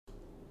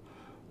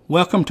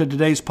Welcome to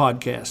today's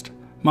podcast.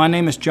 My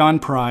name is John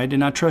Pride,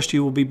 and I trust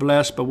you will be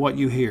blessed by what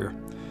you hear.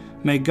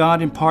 May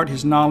God impart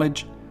His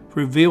knowledge,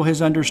 reveal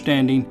His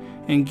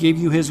understanding, and give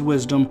you His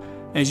wisdom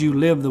as you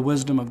live the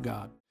wisdom of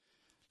God.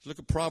 Look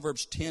at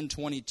Proverbs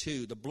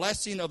 10:22. The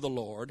blessing of the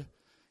Lord,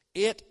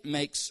 it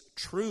makes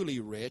truly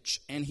rich,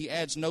 and He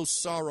adds no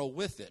sorrow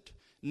with it.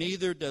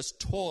 Neither does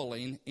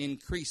toiling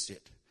increase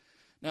it.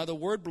 Now the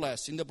word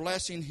blessing, the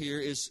blessing here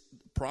is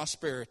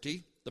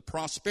prosperity. The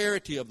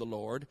prosperity of the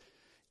Lord,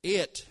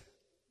 it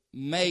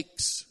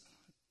makes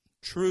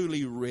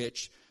truly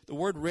rich. The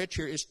word rich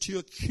here is to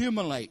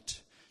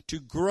accumulate, to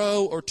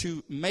grow, or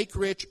to make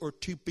rich, or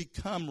to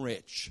become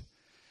rich.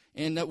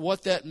 And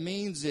what that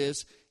means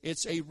is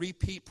it's a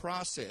repeat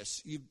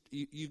process.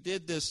 You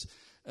did this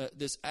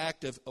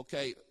act of,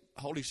 okay,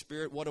 Holy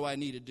Spirit, what do I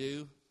need to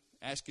do?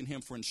 Asking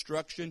Him for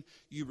instruction.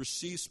 You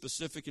receive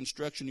specific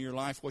instruction in your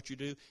life, what you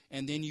do,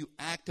 and then you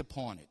act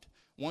upon it.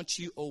 Once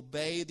you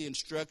obey the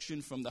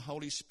instruction from the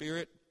Holy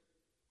Spirit,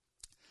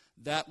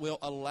 that will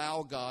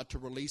allow God to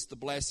release the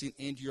blessing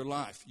into your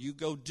life. You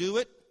go do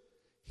it,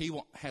 He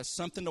has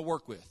something to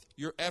work with.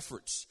 Your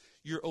efforts,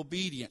 your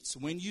obedience.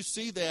 When you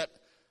see that,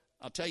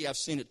 I'll tell you, I've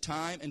seen it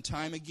time and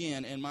time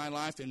again in my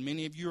life and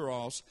many of your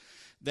all's,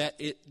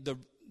 that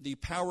the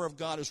power of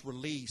God is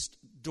released.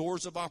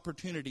 Doors of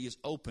opportunity is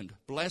opened.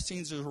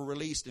 Blessings are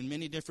released in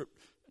many different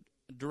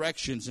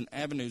directions and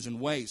avenues and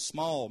ways,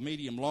 small,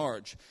 medium,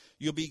 large.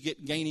 You'll be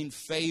gaining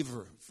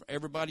favor.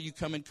 Everybody you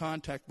come in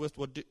contact with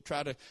will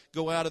try to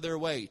go out of their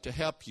way to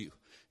help you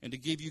and to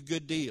give you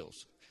good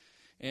deals.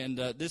 And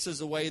this is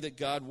the way that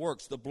God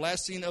works. The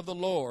blessing of the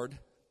Lord,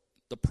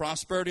 the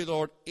prosperity of the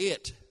Lord,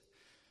 it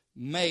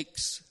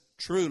makes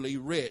truly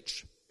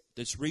rich.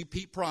 This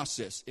repeat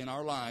process in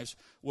our lives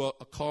will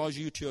cause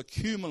you to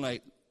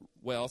accumulate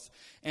wealth,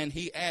 and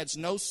He adds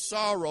no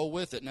sorrow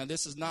with it. Now,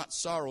 this is not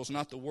sorrow. It's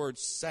not the word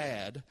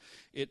sad.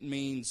 It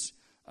means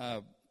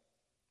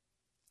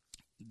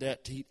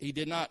that he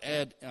did not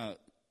add,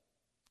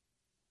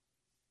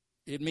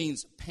 it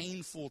means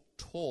painful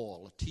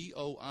toil,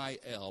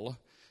 T-O-I-L,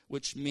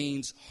 which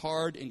means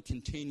hard and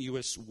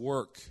continuous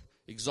work,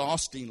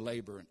 exhausting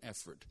labor and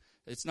effort.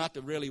 It's not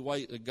the really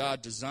way that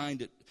God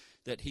designed it,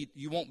 that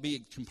you won't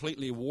be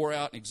completely wore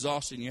out and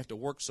exhausted and you have to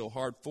work so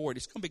hard for it.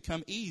 It's going to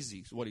become easy,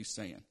 is what He's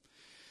saying.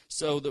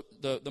 So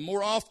the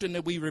more often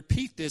that we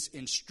repeat this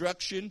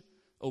instruction,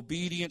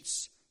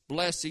 obedience,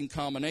 blessing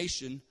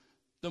combination,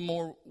 the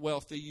more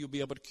wealthy you'll be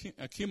able to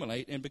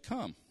accumulate and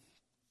become.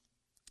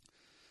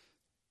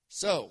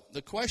 So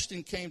the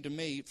question came to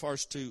me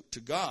first to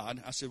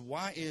God. I said,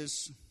 why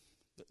is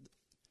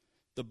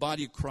the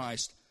body of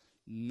Christ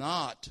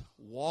not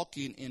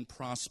walking in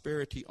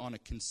prosperity on a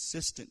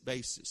consistent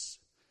basis?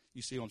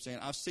 You see what I'm saying?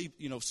 I see,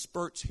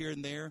 spurts here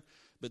and there,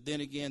 but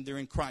then again, they're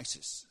in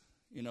crisis.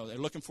 They're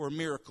looking for a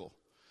miracle.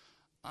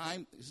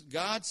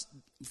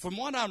 From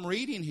what I'm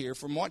reading here,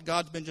 from what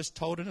God's been just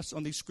told us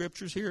on these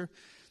scriptures here,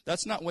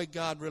 that's not the way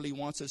God really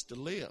wants us to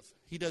live.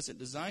 He doesn't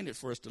design it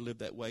for us to live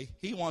that way.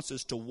 He wants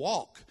us to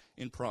walk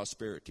in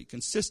prosperity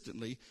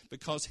consistently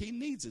because He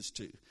needs us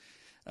to.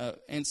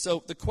 And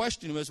so the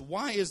question was,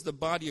 why is the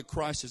body of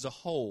Christ as a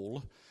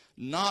whole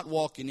not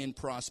walking in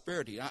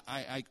prosperity?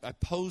 I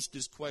posed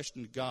this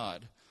question to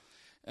God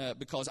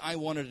because I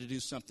wanted to do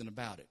something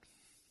about it.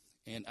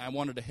 And I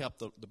wanted to help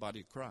the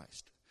body of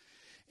Christ.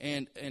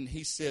 And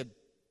He said,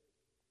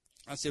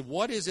 I said,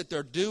 what is it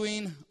they're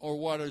doing or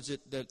what is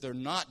it that they're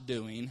not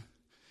doing?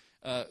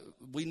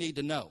 We need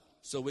to know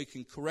so we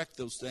can correct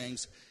those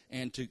things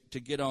and to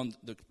get on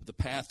the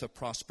path of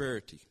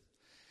prosperity.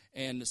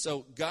 And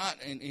so God,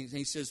 and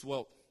He says,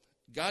 well,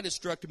 God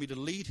instructed me to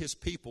lead His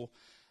people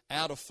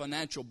out of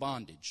financial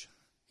bondage.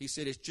 He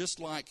said it's just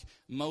like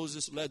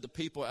Moses led the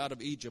people out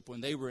of Egypt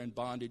when they were in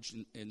bondage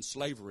and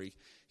slavery.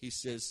 He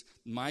says,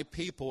 my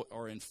people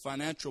are in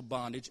financial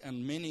bondage,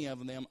 and many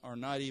of them are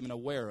not even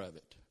aware of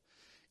it.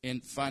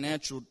 And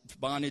financial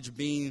bondage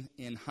being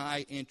in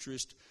high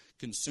interest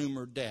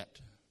consumer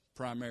debt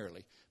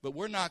primarily. But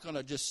we're not going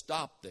to just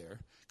stop there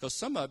because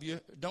some of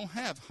you don't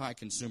have high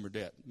consumer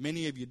debt.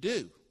 Many of you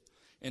do.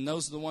 And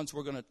those are the ones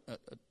we're going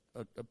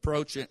to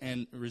approach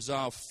and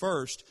resolve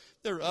first.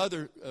 There are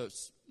other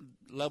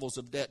levels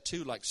of debt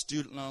too, like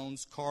student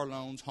loans, car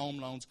loans,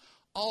 home loans,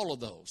 all of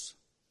those.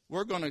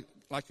 We're going to,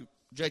 like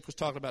Jake was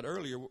talking about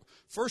earlier,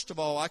 first of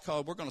all,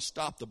 we're going to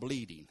stop the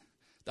bleeding,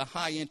 the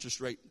high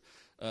interest rate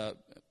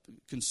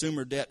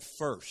consumer debt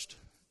first.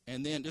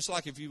 And then just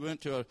like if you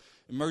went to an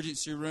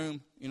emergency room,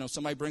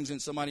 somebody brings in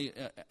somebody,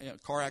 a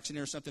car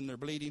accident or something, they're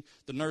bleeding,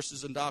 the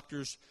nurses and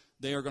doctors,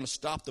 they are going to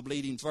stop the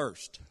bleeding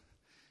first.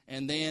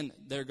 And then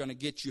they're going to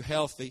get you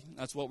healthy.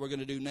 That's what we're going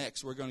to do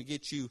next. We're going to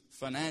get you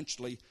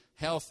financially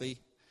healthy,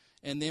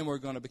 and then we're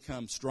going to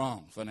become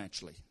strong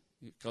financially.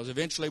 Because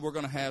eventually we're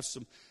going to have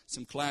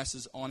some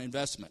classes on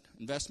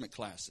investment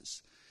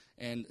classes.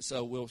 And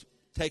so we'll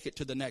take it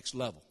to the next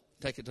level.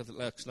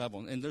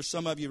 And there's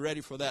some of you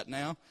ready for that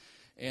now.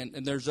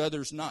 And there's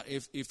others not.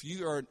 If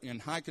you are in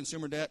high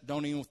consumer debt,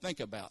 don't even think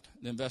about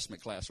the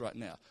investment class right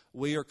now.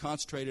 We are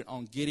concentrated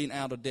on getting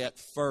out of debt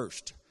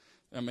first.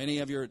 Many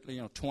of your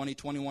 20,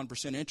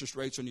 21% interest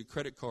rates on your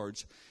credit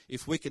cards.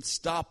 If we could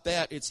stop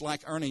that, it's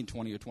like earning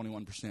 20 or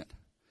 21%.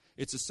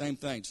 It's the same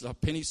thing. So a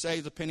penny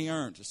saved, a penny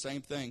earned. The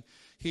same thing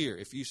here.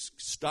 If you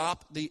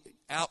stop the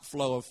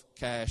outflow of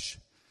cash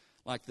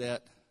like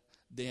that,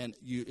 then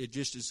it's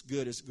just as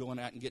good as going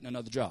out and getting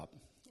another job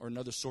or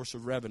another source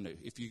of revenue.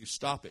 If you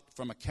stop it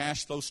from a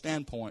cash flow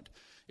standpoint,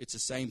 it's the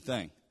same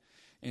thing.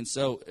 And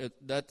so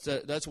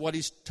that's what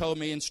he's told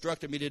me,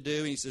 instructed me to do.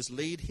 And he says,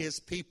 lead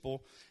his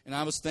people. And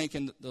I was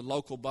thinking the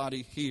local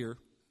body here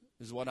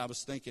is what I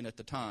was thinking at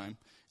the time.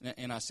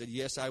 And I said,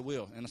 yes, I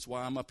will. And that's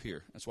why I'm up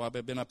here. That's why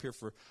I've been up here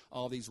for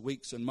all these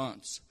weeks and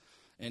months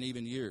and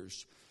even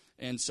years.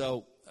 And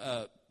so,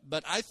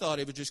 but I thought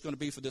it was just going to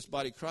be for this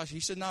body of Christ.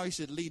 He said, no, he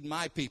said, lead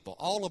my people,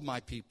 all of my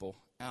people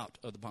out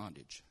of the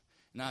bondage.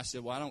 And I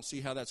said, well, I don't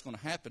see how that's going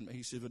to happen.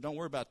 He said, well, don't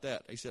worry about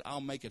that. He said, I'll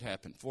make it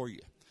happen for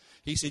you.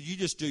 He said, you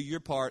just do your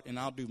part and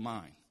I'll do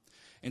mine.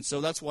 And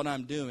so that's what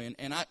I'm doing.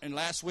 And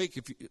last week,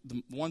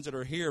 the ones that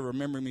are here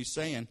remember me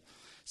said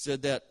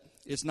that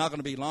it's not going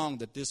to be long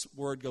that this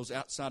word goes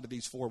outside of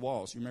these four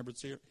walls. You remember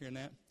hearing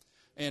that?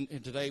 And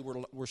today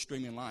we're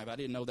streaming live. I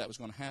didn't know that was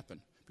going to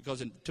happen.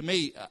 Because to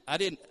me,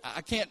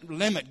 I can't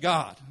limit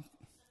God.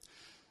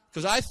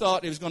 Because I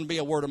thought it was going to be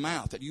a word of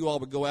mouth, that you all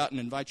would go out and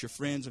invite your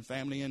friends and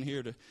family in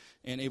here,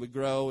 and it would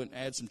grow and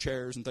add some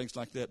chairs and things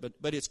like that.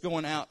 But it's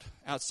going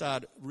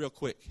outside real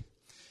quick.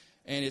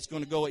 And it's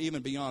going to go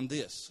even beyond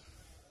this.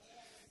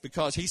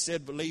 Because he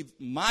said, believe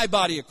my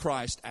body of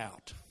Christ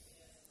out.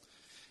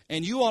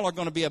 And you all are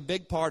going to be a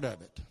big part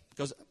of it.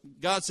 Because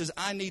God says,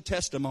 I need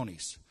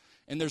testimonies.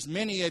 And there's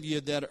many of you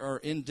that are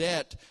in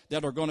debt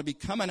that are going to be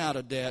coming out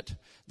of debt,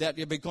 that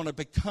you're going to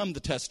become the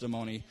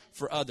testimony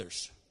for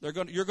others. You're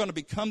going to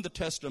become the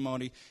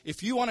testimony.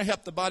 If you want to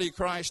help the body of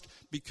Christ,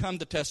 become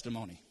the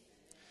testimony.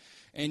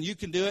 And you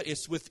can do it.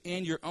 It's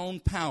within your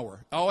own power.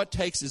 All it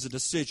takes is a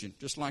decision,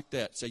 just like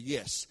that. Say,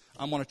 yes,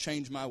 I'm going to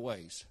change my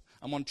ways.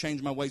 I'm going to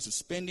change my ways of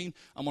spending.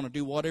 I'm going to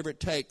do whatever it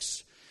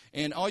takes.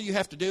 And all you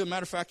have to do, as a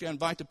matter of fact, I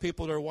invite the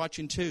people that are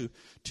watching too,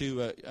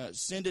 to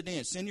send it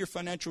in. Send your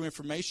financial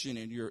information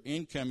and your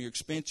income, your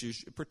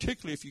expenses,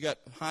 particularly if you got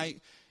high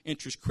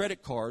interest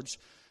credit cards,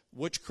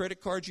 which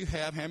credit cards you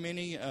have, how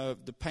many,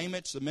 the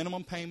payments, the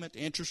minimum payment, the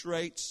interest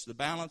rates, the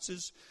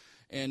balances,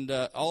 and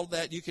all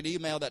that. You can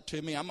email that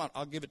to me.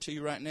 I'll give it to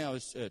you right now.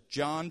 It's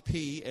John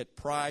P. at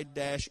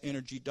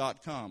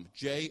pride-energy.com.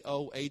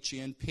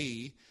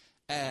 JOHNP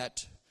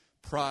at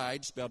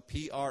Pride, spelled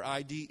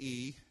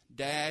PRIDE,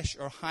 dash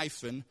or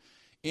hyphen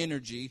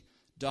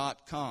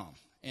energy.com.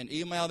 And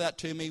email that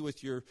to me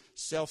with your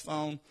cell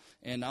phone,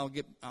 and I'll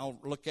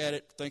look at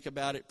it, think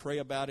about it, pray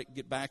about it,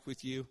 get back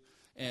with you.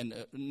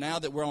 And now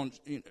that we're on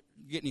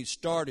getting you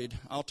started,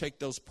 I'll take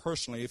those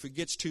personally. If it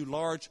gets too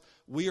large,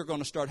 we are going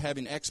to start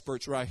having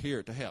experts right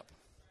here to help.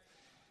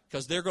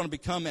 Because they're going to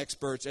become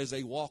experts as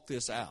they walk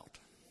this out.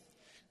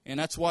 And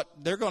that's what,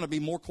 they're going to be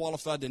more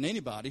qualified than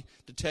anybody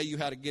to tell you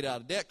how to get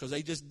out of debt, because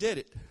they just did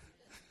it.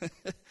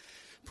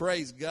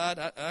 Praise God.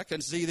 I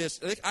can see this.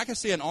 I can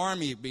see an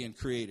army being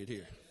created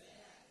here.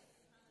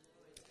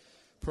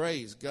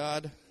 Praise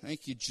God.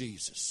 Thank you,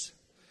 Jesus.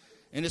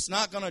 And it's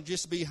not going to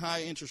just be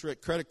high interest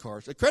rate credit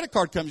cards. The credit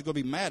card company's going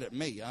to be mad at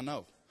me, I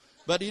know.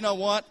 But you know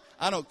what?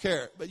 I don't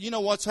care. But you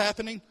know what's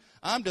happening?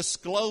 I'm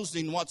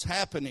disclosing what's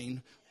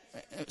happening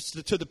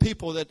to the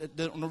people that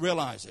don't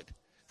realize it.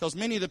 Because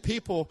many of the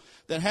people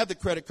that have the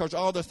credit cards,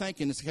 all they're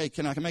thinking is, hey,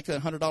 can I make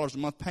that $100 a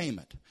month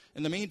payment?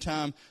 In the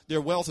meantime,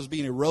 their wealth is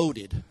being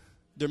eroded.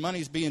 Their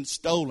money is being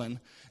stolen.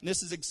 And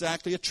this is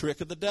exactly a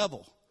trick of the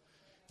devil.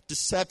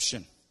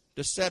 Deception.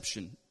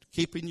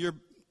 Keeping your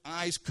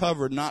eyes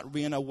covered, not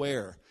being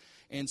aware.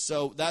 And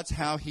so that's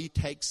how he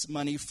takes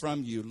money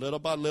from you, little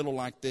by little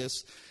like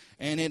this.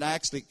 And it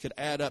actually could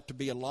add up to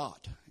be a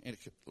lot.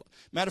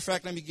 Matter of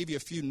fact, let me give you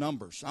a few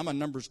numbers. I'm a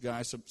numbers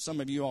guy, so some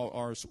of you all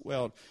are as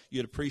well.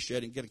 You'd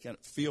appreciate it and get a kind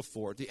of feel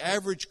for it. The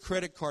average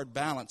credit card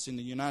balance in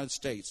the United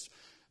States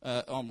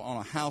on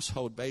a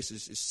household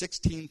basis is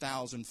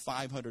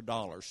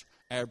 $16,500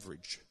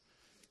 average.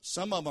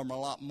 Some of them are a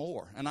lot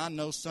more, and I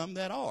know some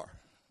that are,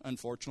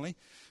 unfortunately.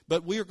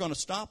 But we are going to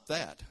stop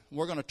that.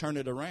 We're going to turn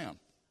it around.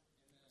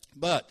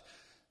 But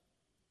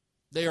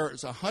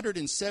there's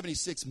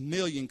 176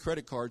 million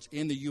credit cards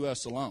in the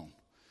U.S. alone.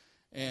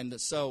 And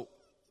so,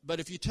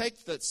 but if you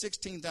take that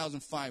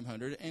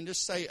 16,500 and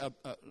just say,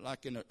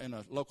 like in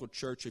a local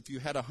church, if you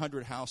had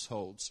 100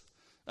 households,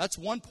 that's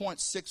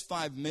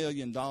 $1.65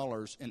 million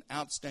in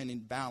outstanding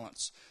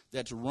balance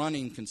that's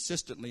running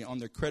consistently on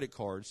their credit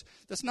cards.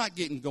 That's not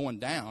going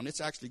down.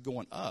 It's actually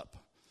going up.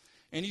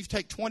 And you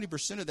take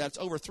 20% of that, it's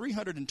over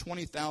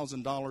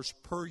 $320,000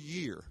 per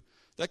year.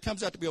 That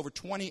comes out to be over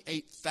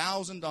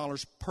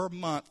 $28,000 per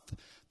month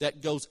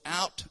that goes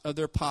out of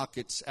their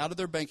pockets, out of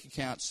their bank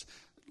accounts,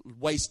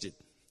 wasted.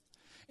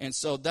 And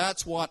so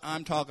that's what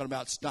I'm talking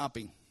about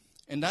stopping.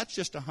 And that's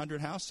just 100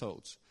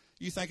 households.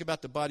 You think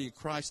about the body of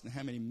Christ and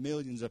how many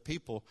millions of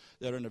people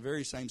that are in the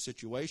very same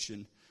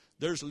situation.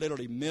 There's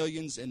literally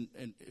millions and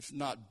if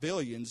not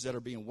billions that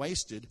are being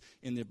wasted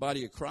in the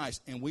body of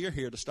Christ. And we are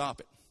here to stop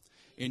it.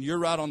 And you're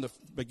right on the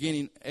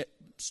beginning,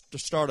 the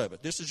start of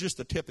it. This is just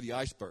the tip of the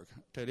iceberg.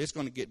 It's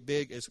going to get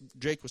big, as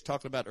Jake was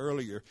talking about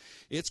earlier.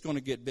 It's going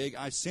to get big.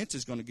 I sense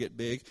it's going to get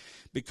big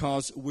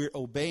because we're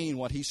obeying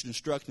what he's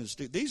instructing us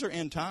to do. These are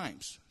end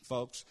times,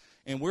 folks.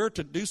 And we're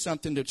to do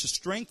something to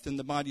strengthen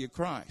the body of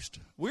Christ.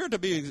 We're to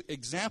be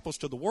examples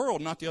to the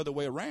world, not the other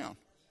way around.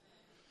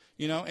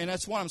 You know, and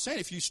that's what I'm saying.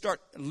 If you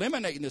start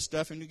eliminating this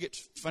stuff and you get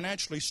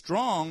financially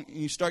strong and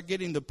you start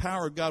getting the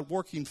power of God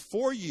working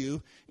for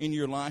you in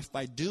your life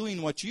by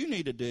doing what you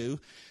need to do,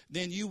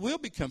 then you will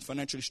become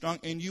financially strong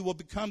and you will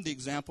become the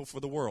example for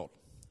the world.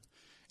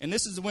 And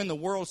this is when the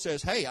world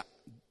says, hey,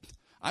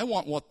 I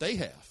want what they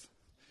have,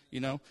 you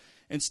know,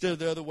 instead of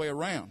the other way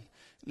around.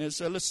 And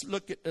so let's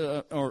look at,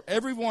 or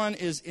everyone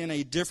is in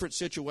a different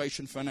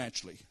situation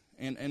financially.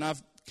 And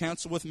I've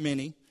counseled with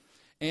many.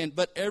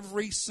 But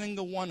every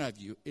single one of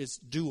you is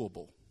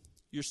doable.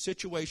 Your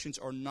situations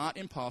are not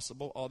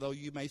impossible, although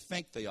you may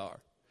think they are.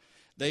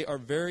 They are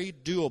very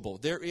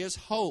doable. There is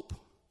hope.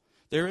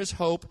 There is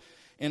hope,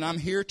 and I'm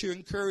here to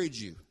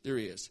encourage you. There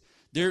is.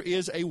 There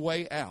is a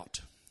way out.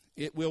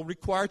 It will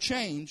require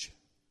change,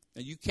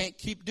 and you can't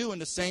keep doing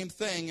the same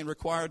thing and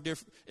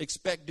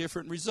expect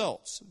different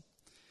results.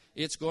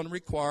 It's going to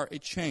require a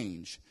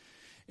change.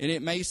 And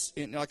it may,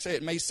 like I say,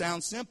 it may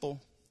sound simple,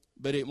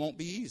 but it won't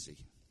be easy.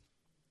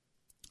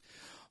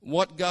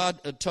 What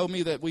God told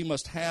me that we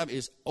must have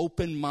is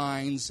open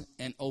minds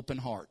and open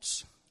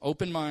hearts.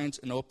 Open minds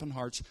and open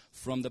hearts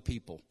from the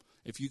people.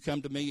 If you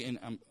come to me, and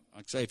like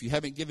I say, if you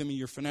haven't given me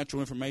your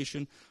financial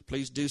information,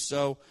 please do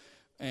so.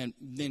 And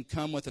then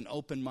come with an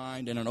open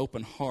mind and an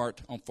open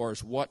heart as far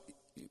as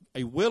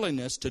a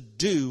willingness to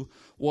do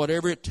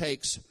whatever it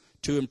takes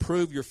to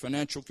improve your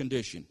financial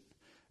condition.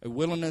 A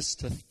willingness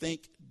to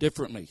think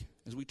differently.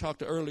 As we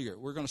talked earlier,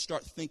 we're going to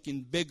start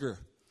thinking bigger.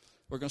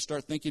 We're going to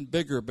start thinking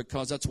bigger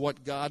because that's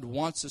what God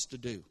wants us to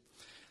do.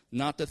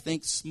 Not to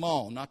think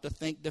small, not to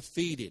think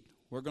defeated.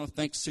 We're going to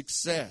think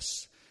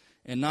success.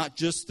 And not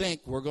just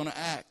think, we're going to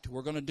act,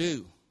 we're going to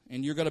do.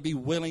 And you're going to be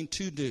willing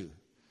to do.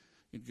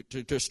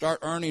 To start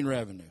earning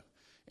revenue.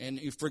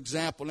 And for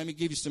example, let me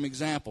give you some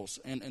examples.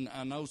 And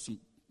I know some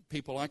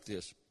people like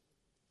this.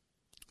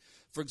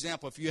 For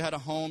example, if you had a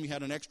home, you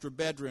had an extra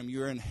bedroom,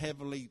 you're in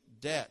heavily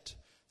debt.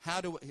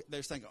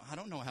 They're thinking, I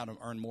don't know how to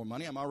earn more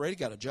money. I've already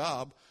got a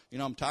job. You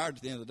know, I'm tired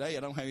at the end of the day.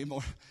 I don't have any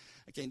more.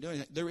 I can't do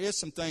anything. There is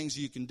some things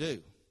you can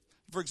do.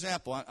 For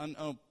example,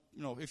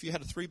 if you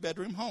had a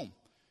 3-bedroom home,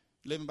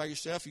 living by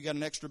yourself, you got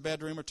an extra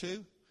bedroom or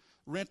two,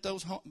 rent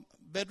those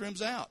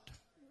bedrooms out.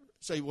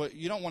 Say, well,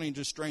 you don't want any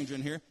just stranger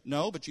in here.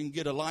 No, but you can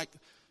get a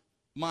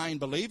like-mind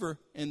believer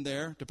in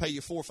there to pay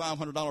you $400 or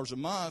 $500 a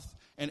month,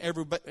 and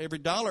every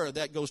dollar of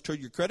that goes to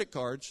your credit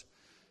cards.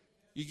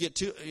 You get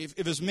two. If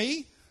it's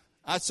me,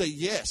 I'd say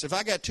yes. If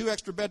I got 2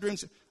 extra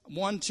bedrooms,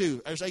 1,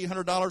 2, there's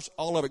 $800,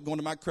 all of it going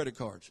to my credit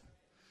cards.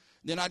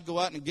 Then I'd go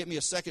out and get me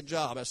a second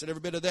job. I said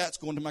every bit of that's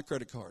going to my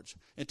credit cards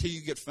until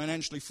you get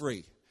financially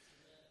free.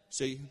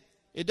 See,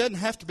 it doesn't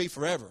have to be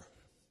forever.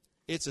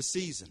 It's a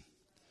season.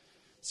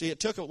 See, it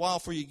took a while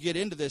for you to get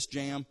into this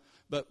jam,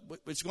 but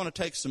it's going to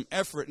take some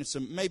effort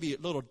and maybe a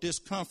little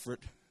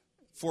discomfort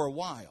for a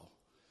while.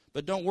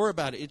 But don't worry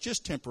about it. It's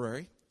just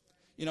temporary.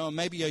 You know,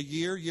 maybe a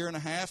year and a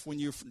half when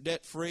you're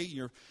debt free,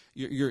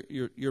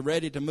 you're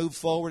ready to move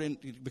forward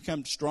and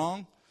become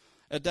strong.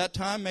 At that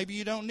time, maybe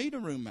you don't need a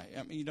roommate.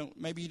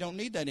 Maybe you don't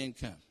need that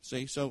income.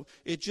 See, so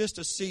it's just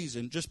a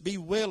season. Just be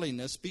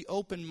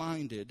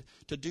open-minded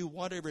to do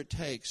whatever it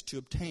takes to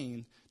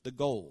obtain the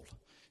goal.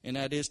 And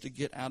that is to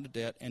get out of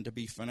debt and to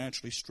be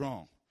financially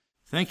strong.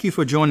 Thank you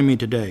for joining me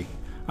today.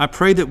 I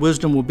pray that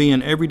wisdom will be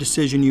in every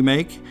decision you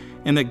make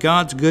and that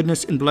God's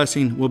goodness and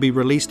blessing will be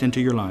released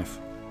into your life.